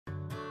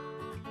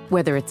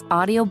Whether it's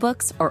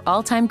audiobooks or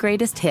all-time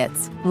greatest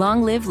hits,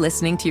 long live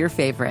listening to your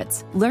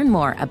favorites. Learn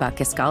more about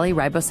Kisqali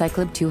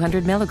Ribociclib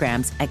 200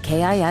 milligrams at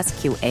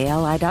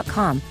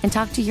KISQALI.com and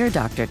talk to your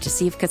doctor to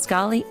see if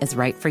Kisqali is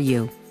right for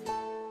you.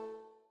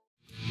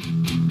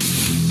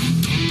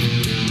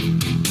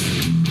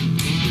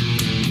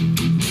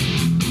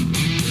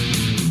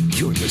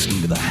 You're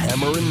listening to the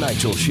Hammer and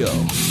Nigel Show.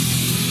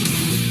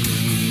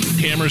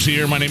 Hammer's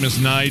here. My name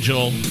is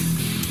Nigel.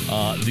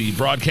 The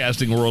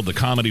broadcasting world, the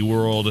comedy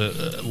world,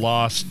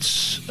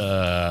 lost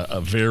a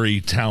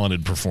very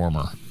talented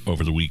performer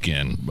over the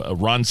weekend.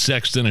 Ron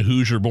Sexton, a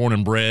Hoosier born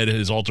and bred.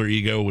 His alter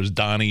ego was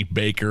Donnie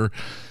Baker.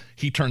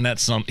 He turned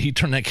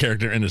that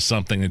character into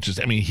something that just,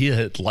 I mean, he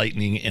hit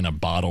lightning in a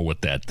bottle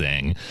with that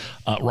thing.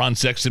 Ron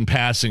Sexton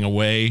passing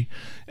away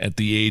at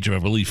the age of, I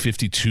believe,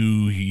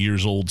 52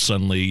 years old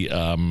suddenly,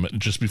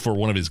 just before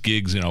one of his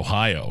gigs in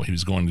Ohio. He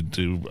was going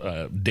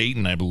to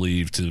Dayton, I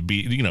believe, to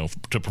be,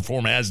 to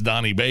perform as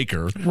Donnie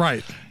Baker.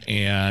 Right.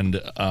 And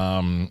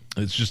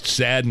it's just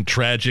sad and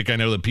tragic. I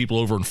know that people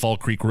over in Fall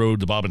Creek Road,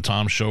 the Bob and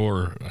Tom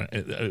show,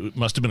 it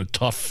must have been a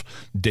tough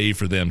day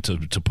for them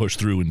to push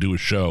through and do a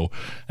show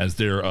as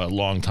their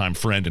longtime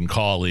friend and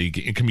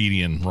colleague and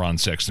comedian Ron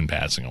Sexton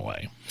passing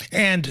away.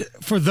 And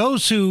for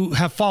those who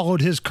have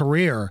followed his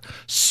career,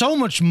 so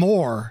much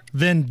more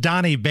than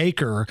Donnie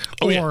Baker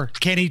or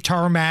Kenny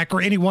Tarmac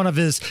or any one of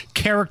his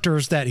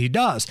characters that he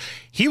does.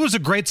 He was a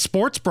great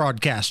sports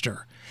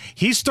broadcaster.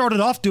 He started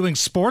off doing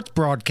sports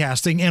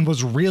broadcasting and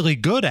was really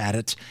good at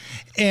it,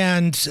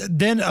 and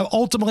then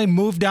ultimately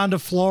moved down to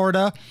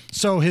Florida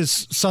so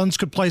his sons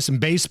could play some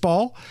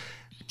baseball.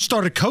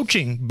 Started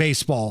coaching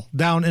baseball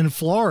down in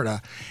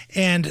Florida.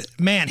 And,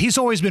 man, he's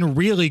always been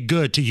really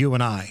good to you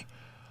and I.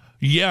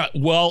 Yeah,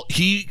 well,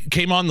 he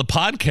came on the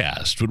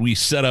podcast when we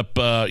set up,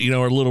 our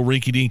little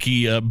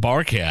rinky-dinky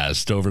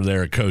barcast over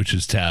there at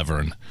Coach's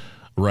Tavern,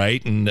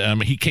 right?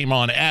 And he came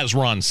on as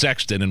Ron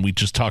Sexton, and we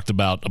just talked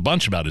about a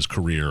bunch about his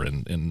career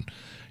and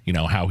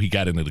how he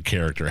got into the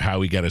character,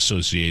 how he got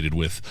associated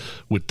with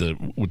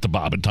the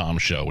Bob and Tom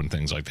show and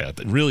things like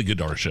that. Really good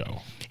to our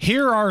show.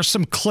 Here are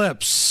some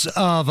clips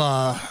of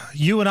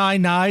you and I,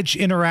 Nige,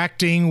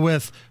 interacting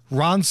with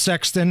Ron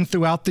Sexton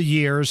throughout the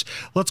years.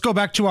 Let's go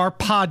back to our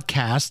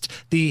podcast,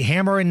 the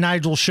Hammer and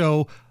Nigel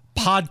Show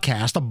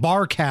podcast, a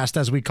barcast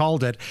as we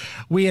called it.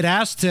 We had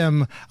asked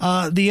him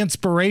the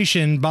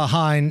inspiration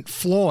behind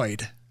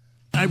Floyd.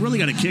 I really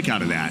got a kick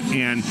out of that.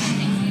 And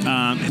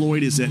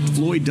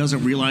Floyd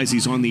doesn't realize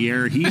he's on the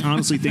air. He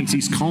honestly thinks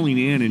he's calling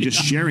in and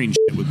just sharing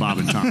shit with Bob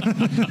and Tom.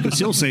 Because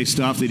he'll say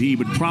stuff that he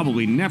would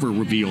probably never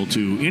reveal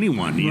to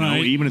anyone,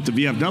 even at the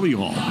VFW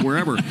hall,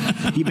 wherever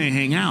he may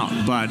hang out.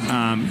 But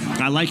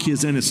I like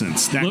his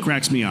innocence. That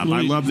cracks me up.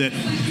 I love that.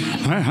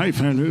 Hey,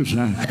 fellas,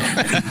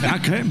 I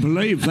can't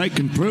believe they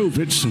can prove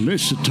it's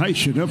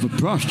solicitation of a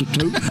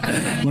prostitute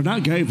when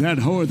I gave that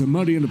whore the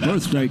money in the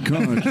birthday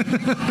card.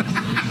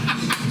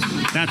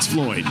 That's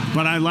Floyd.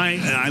 But I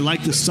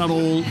like the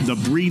subtle, the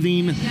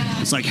breathing.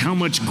 It's like how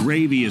much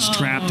gravy is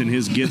trapped in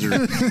his gizzard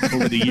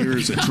over the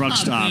years at truck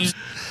stops.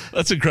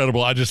 That's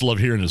incredible. I just love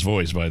hearing his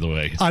voice, by the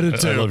way. I do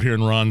too. I love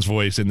hearing Ron's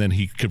voice, and then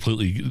he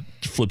completely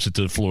flips it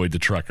to Floyd the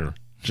trucker.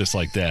 Just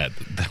like that.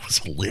 That was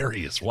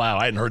hilarious. Wow,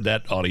 I hadn't heard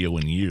that audio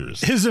in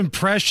years. His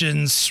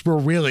impressions were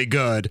really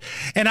good.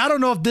 And I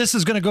don't know if this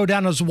is going to go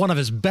down as one of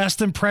his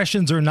best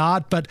impressions or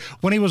not, but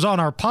when he was on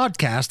our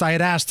podcast, I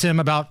had asked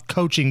him about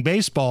coaching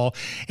baseball,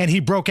 and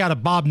he broke out a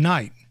Bob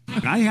Knight.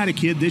 I had a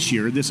kid this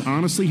year. This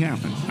honestly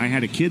happened. I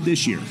had a kid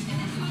this year.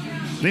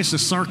 This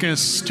is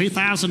Circus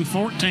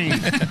 2014.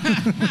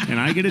 And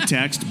I get a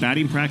text.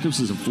 Batting practice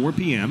is at 4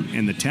 p.m.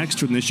 And the text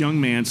from this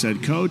young man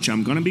said, "Coach,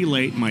 I'm going to be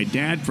late. My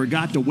dad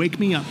forgot to wake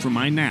me up from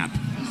my nap."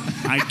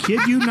 I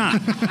kid you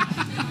not.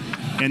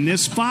 And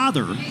this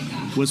father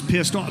was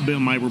pissed off. But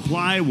my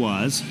reply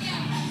was,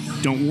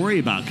 "Don't worry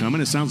about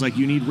coming. It sounds like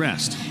you need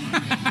rest."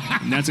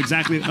 And that's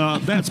exactly,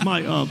 that's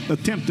my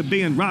attempt to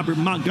be in Robert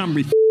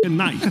Montgomery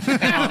night.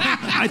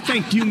 I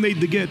think you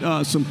need to get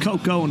some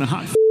cocoa and a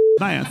hot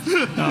bath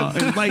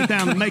and lay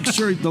down and make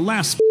sure the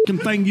last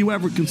thing you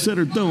ever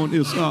considered doing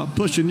is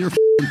pushing your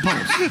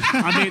pulse.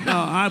 I mean,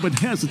 I would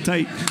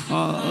hesitate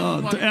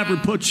to ever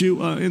put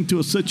you into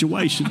a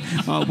situation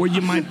where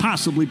you might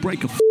possibly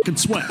break a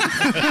sweat.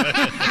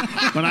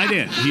 But I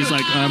did. He's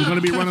like, "I'm going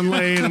to be running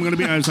late.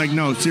 I was like,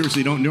 "No,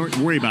 seriously, don't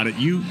worry about it.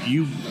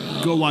 You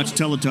go watch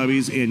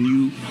Teletubbies and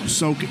you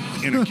soak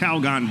in a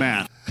Calgon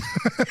bath."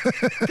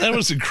 That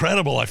was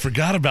incredible. I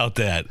forgot about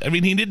that. I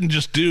mean, he didn't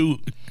just do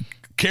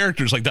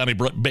characters like Donnie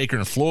Baker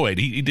and Floyd.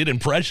 He did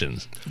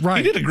impressions.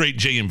 Right. He did a great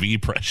JMV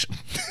impression.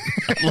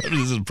 I love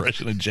his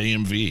impression of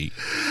JMV.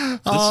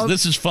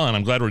 This is fun.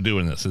 I'm glad we're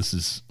doing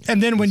this.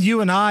 And then when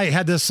you and I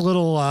had this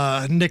little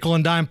nickel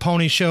and dime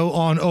pony show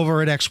on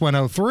over at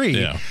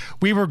X103,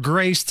 we were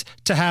graced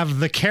to have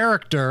the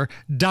character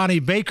Donnie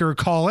Baker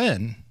call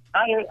in.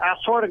 I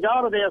swear to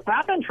God it is.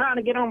 I've been trying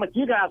to get on with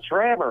you guys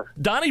forever.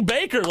 Donnie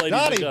Baker, ladies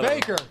and gentlemen. Donnie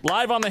Baker.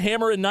 Live on the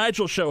Hammer and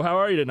Nigel show. How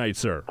are you tonight,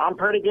 sir? I'm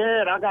pretty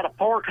good. I got a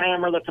pork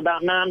hammer that's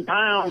about 9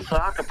 pounds, so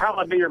I could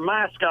probably be your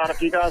mascot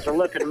if you guys are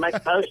looking to make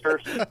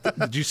posters.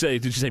 Did you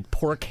say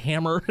pork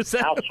hammer? I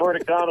swear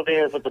to God it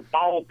is. It's a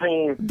ball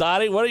peen.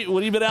 Donnie, what have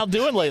you been out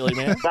doing lately,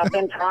 man? I've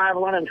been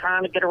traveling and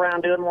trying to get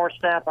around doing more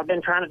stuff. I've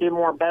been trying to do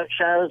more boat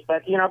shows,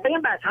 but,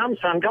 being back home,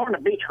 son, going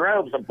to Beach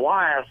Grove's a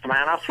blast,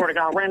 man. I swear to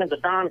God, I ran into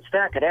Don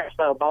Steck at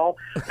Expo Bowl.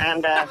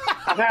 And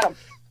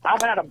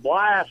I've had a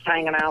blast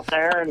hanging out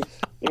there, and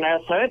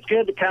so it's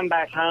good to come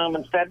back home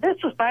instead. This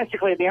is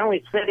basically the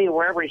only city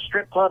where every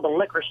strip club and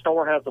liquor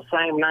store has the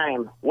same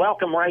name.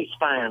 Welcome, race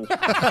fans.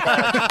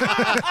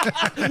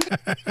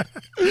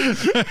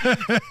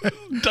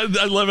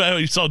 I love how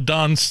you saw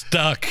Don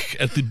stuck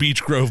at the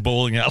Beach Grove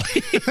bowling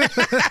alley.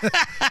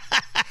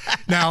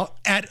 Now,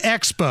 at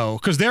Expo,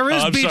 because there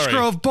is Beach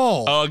Grove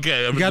Bowl. Oh,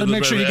 okay. You got to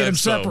make sure you get them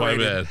Expo, my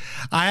separated. bad.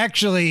 I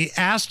actually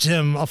asked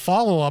him a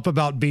follow-up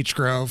about Beach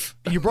Grove.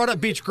 You brought up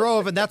Beach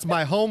Grove, and that's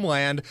my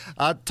homeland.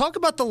 Talk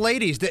about the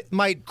ladies that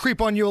might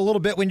creep on you a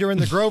little bit when you're in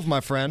the Grove,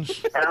 my friend.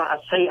 I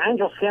see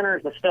Angel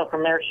Skinners is still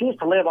from there. She used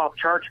to live off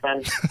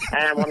Churchman,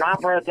 and when I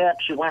broke up,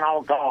 she went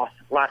all goth.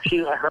 Like,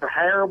 her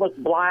hair was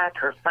black,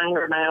 her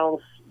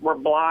fingernails were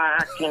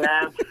black,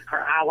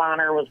 her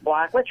eyeliner was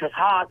black, which was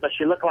hot, but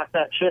she looked like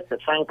that chick that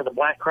sang for the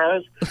Black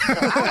Crowes. So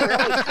I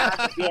really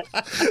tried to get,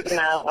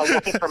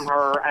 away from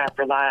her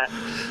after that.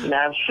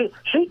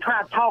 She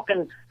tried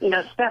talking,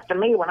 stuff to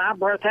me when I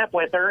broke up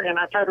with her, and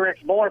I told her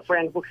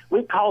ex-boyfriend,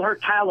 we call her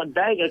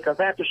Talladega because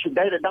after she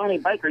dated Donnie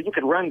Baker, you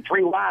could run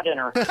 3 wide in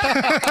her.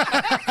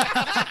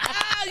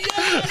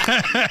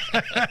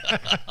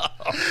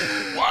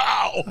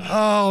 Wow.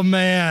 Oh,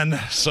 man.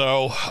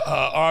 So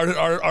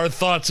our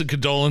thoughts and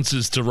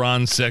condolences to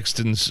Ron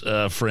Sexton's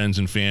friends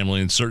and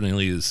family, and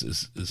certainly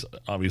is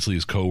obviously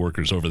his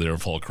co-workers over there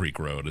at Fall Creek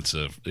Road. It's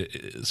a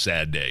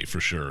sad day for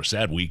sure.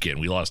 Sad weekend.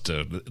 We lost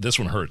this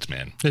one hurts,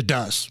 man. It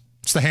does.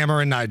 It's the Hammer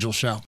and Nigel show.